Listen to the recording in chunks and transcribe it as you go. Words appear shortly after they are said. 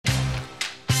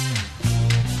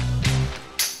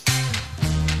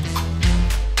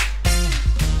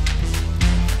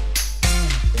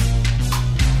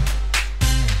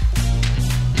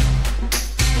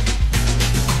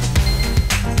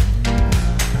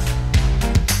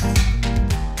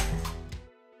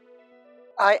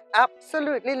I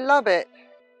absolutely love it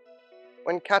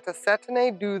when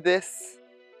Catasetinae do this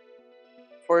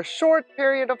for a short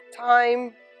period of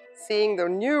time, seeing their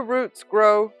new roots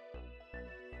grow.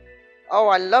 Oh,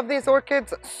 I love these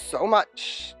orchids so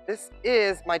much. This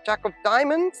is my Jack of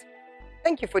Diamonds.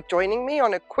 Thank you for joining me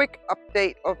on a quick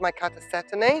update of my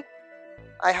Catasetinae.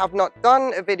 I have not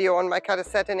done a video on my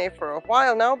Catasetinae for a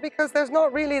while now because there's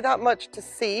not really that much to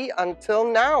see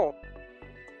until now.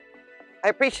 I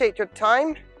appreciate your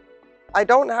time. I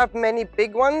don't have many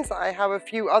big ones. I have a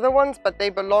few other ones, but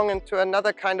they belong into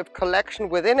another kind of collection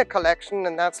within a collection,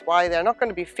 and that's why they're not going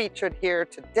to be featured here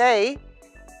today.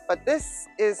 But this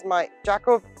is my Jack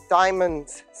of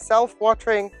Diamonds,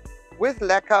 self-watering with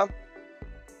Leca.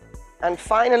 And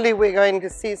finally, we're going to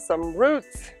see some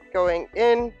roots going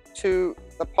into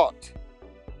the pot.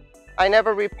 I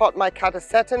never repot my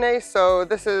Catasetinae, so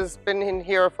this has been in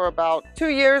here for about 2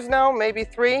 years now, maybe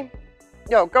 3.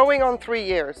 No, going on 3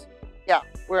 years. Yeah,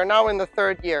 we're now in the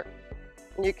 3rd year.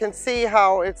 And you can see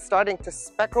how it's starting to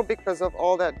speckle because of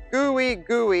all that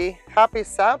gooey happy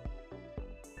sap,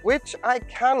 which I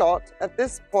cannot at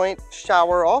this point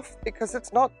shower off because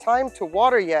it's not time to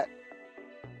water yet.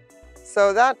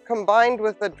 So that, combined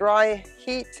with the dry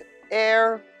heat,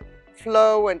 air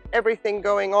flow and everything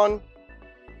going on,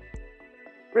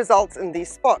 results in these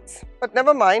spots. But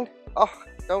never mind. Oh,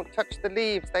 don't touch the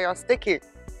leaves, they are sticky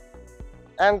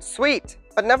and sweet.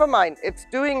 But never mind, it's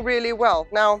doing really well.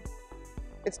 Now,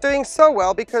 it's doing so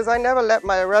well because I never let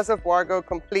my reservoir go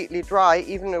completely dry,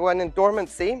 even when in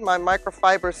dormancy. My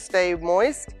microfibers stay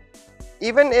moist.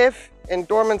 Even if in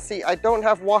dormancy I don't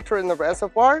have water in the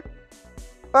reservoir.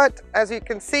 But as you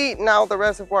can see now, the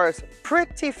reservoir is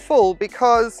pretty full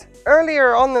because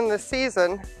earlier on in the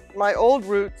season, my old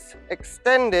roots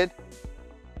extended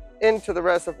into the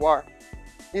reservoir.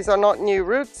 These are not new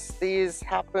roots. These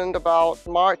happened about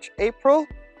March, April.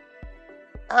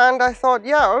 And I thought,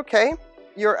 yeah, okay,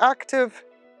 you're active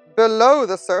below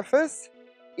the surface,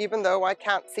 even though I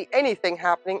can't see anything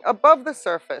happening above the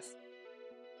surface.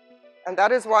 And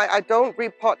that is why I don't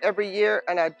repot every year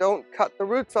and I don't cut the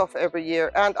roots off every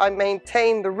year. And I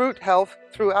maintain the root health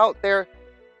throughout their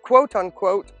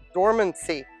quote-unquote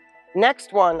dormancy.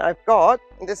 Next one I've got,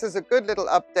 and this is a good little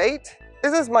update.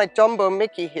 This is my Jumbo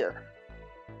Mickey here.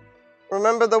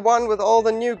 Remember the one with all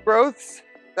the new growths?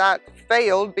 That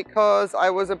failed because I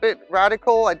was a bit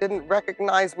radical. I didn't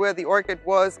recognize where the orchid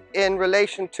was in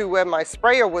relation to where my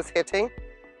sprayer was hitting.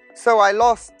 So I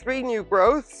lost 3 new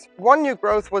growths. 1 new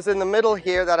growth was in the middle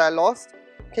here that I lost.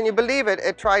 Can you believe it?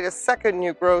 It tried a 2nd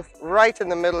new growth right in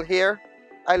the middle here.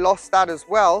 I lost that as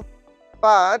well.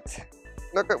 But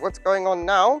look at what's going on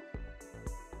now.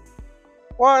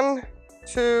 1,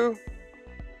 2,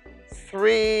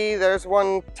 3. There's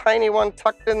one tiny one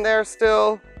tucked in there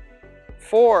still.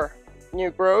 4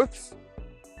 new growths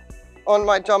on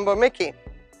my Jumbo Mickey.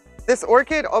 This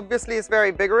orchid obviously is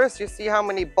very vigorous. You see how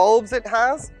many bulbs it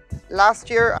has. Last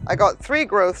year I got 3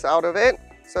 growths out of it.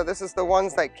 So this is the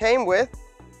ones that came with,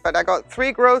 but I got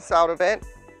 3 growths out of it.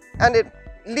 And it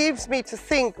leaves me to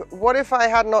think, what if I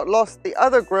had not lost the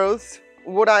other growths?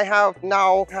 Would I have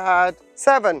now had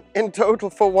 7 in total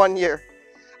for 1 year?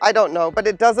 I don't know, but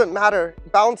it doesn't matter.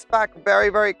 Bounced back very,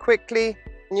 very quickly.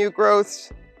 New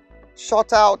growths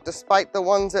shot out despite the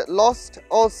ones it lost.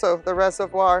 Also, the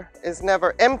reservoir is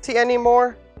never empty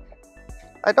anymore.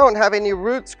 I don't have any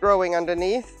roots growing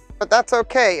underneath, but that's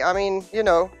okay. I mean, you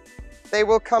know, they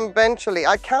will come eventually.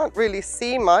 I can't really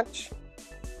see much.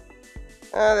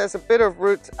 There's a bit of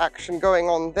root action going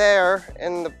on there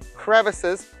in the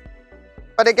crevices.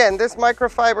 But again, this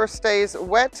microfiber stays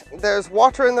wet. There's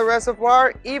water in the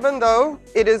reservoir, even though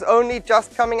it is only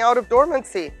just coming out of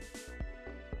dormancy.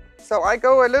 So I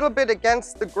go a little bit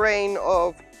against the grain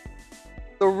of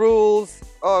the rules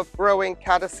of growing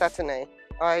Catasetinae.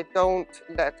 I don't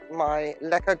let my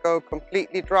Leca go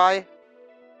completely dry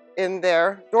in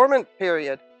their dormant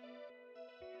period.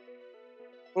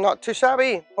 Not too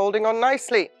shabby, holding on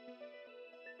nicely.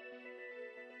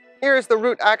 Here's the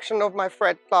root action of my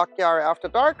Fred Clark Yarrow After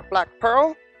Dark, Black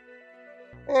Pearl.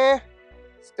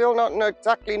 Still not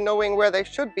exactly knowing where they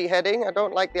should be heading. I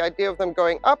don't like the idea of them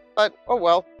going up, but oh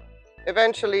well.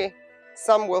 Eventually,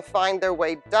 some will find their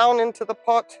way down into the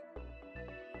pot.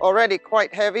 Already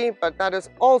quite heavy, but that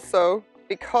is also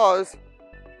because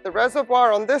the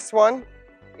reservoir on this one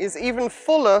is even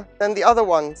fuller than the other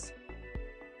ones.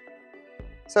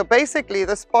 So basically,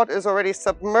 this pot is already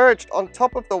submerged on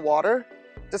top of the water,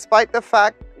 despite the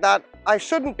fact that I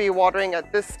shouldn't be watering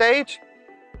at this stage,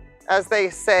 as they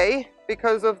say,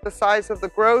 because of the size of the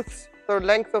growths, the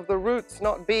length of the roots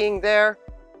not being there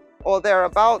or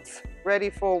thereabouts, ready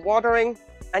for watering.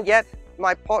 And yet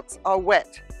my pots are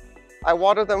wet. I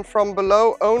water them from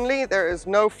below only. There is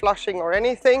no flushing or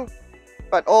anything,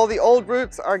 but all the old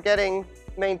roots are getting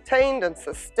maintained and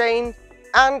sustained,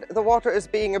 and the water is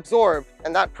being absorbed.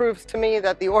 And that proves to me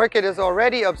that the orchid is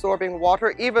already absorbing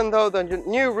water, even though the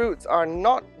new roots are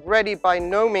not ready by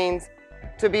no means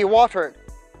to be watered.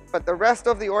 But the rest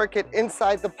of the orchid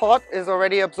inside the pot is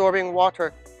already absorbing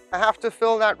water. I have to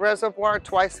fill that reservoir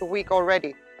twice a week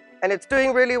already, and it's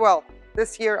doing really well.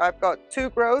 This year I've got 2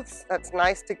 growths. That's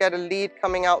nice to get a lead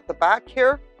coming out the back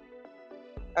here.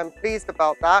 I'm pleased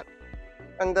about that.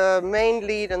 And the main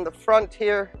lead in the front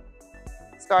here,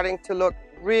 starting to look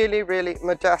really, really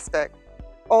majestic.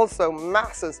 Also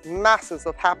masses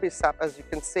of happy sap, as you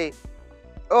can see.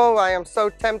 Oh, I am so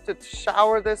tempted to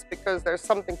shower this because there's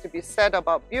something to be said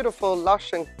about beautiful,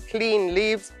 lush and clean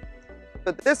leaves.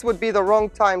 But this would be the wrong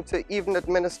time to even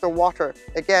administer water.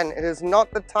 Again, it is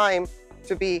not the time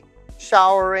to be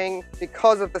showering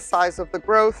because of the size of the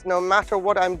growth, no matter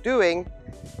what I'm doing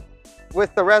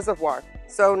with the reservoir.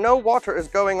 So no water is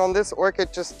going on this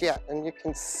orchid just yet. And you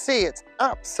can see it's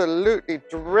absolutely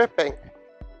dripping.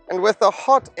 And with the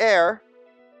hot air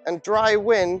and dry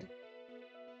wind,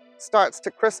 starts to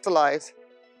crystallize.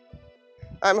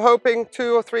 I'm hoping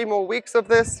 2 or 3 more weeks of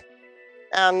this,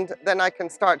 and then I can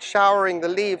start showering the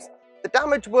leaves. The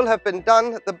damage will have been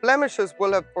done. The blemishes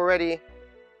will have already,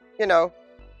 you know,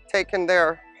 taken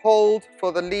their hold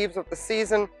for the leaves of the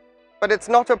season, but it's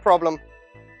not a problem.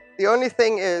 The only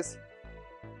thing is,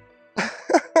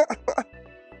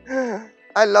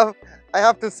 I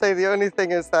have to say, the only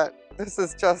thing is that this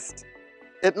is just,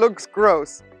 it looks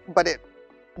gross, but it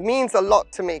means a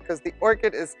lot to me because the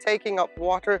orchid is taking up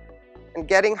water and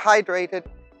getting hydrated,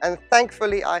 and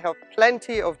thankfully I have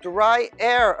plenty of dry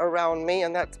air around me,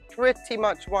 and that's pretty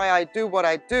much why I do what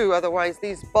I do. Otherwise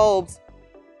these bulbs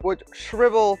would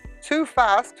shrivel too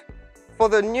fast for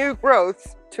the new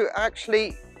growths to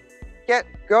actually get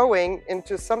going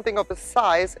into something of a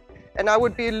size, and I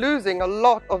would be losing a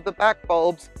lot of the back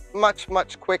bulbs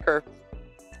much quicker.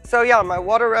 So yeah, my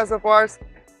water reservoirs,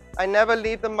 I never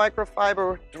leave the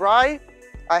microfiber dry.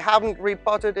 I haven't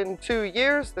repotted in 2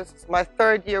 years. This is my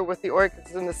 3rd year with the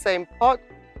orchids in the same pot,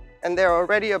 and they're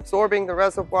already absorbing the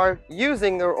reservoir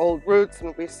using their old roots,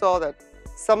 and we saw that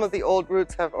some of the old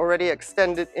roots have already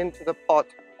extended into the pot.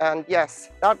 And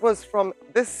yes, that was from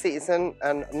this season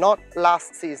and not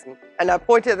last season. And I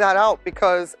pointed that out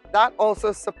because that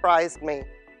also surprised me.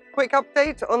 Quick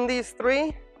update on these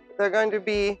 3. They're going to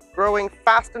be growing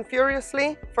fast and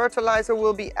furiously. Fertilizer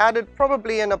will be added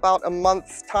probably in about a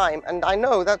month's time. And I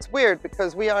know that's weird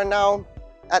because we are now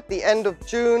at the end of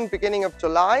June, beginning of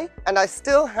July, and I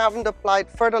still haven't applied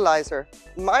fertilizer.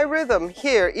 My rhythm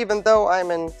here, even though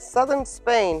I'm in southern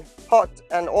Spain, hot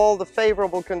and all the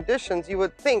favorable conditions, you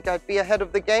would think I'd be ahead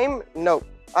of the game. No,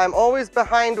 I'm always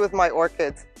behind with my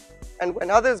orchids. And when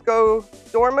others go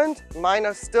dormant, mine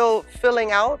are still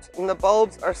filling out and the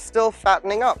bulbs are still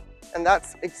fattening up. And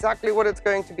that's exactly what it's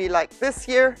going to be like this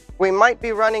year. We might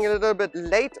be running a little bit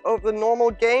late of the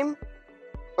normal game,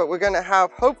 but we're going to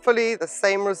have hopefully the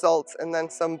same results and then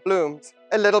some blooms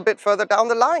a little bit further down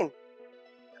the line.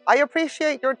 I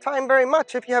appreciate your time very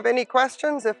much. If you have any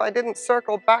questions, if I didn't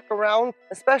circle back around,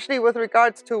 especially with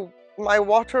regards to my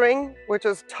watering, which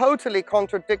is totally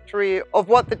contradictory of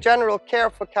what the general care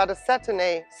for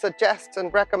Catasetinae suggests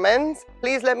and recommends,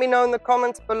 please let me know in the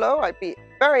comments below. I'd be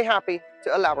very happy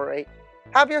to elaborate.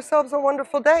 Have yourselves a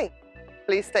wonderful day.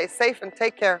 Please stay safe and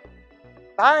take care.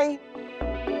 Bye.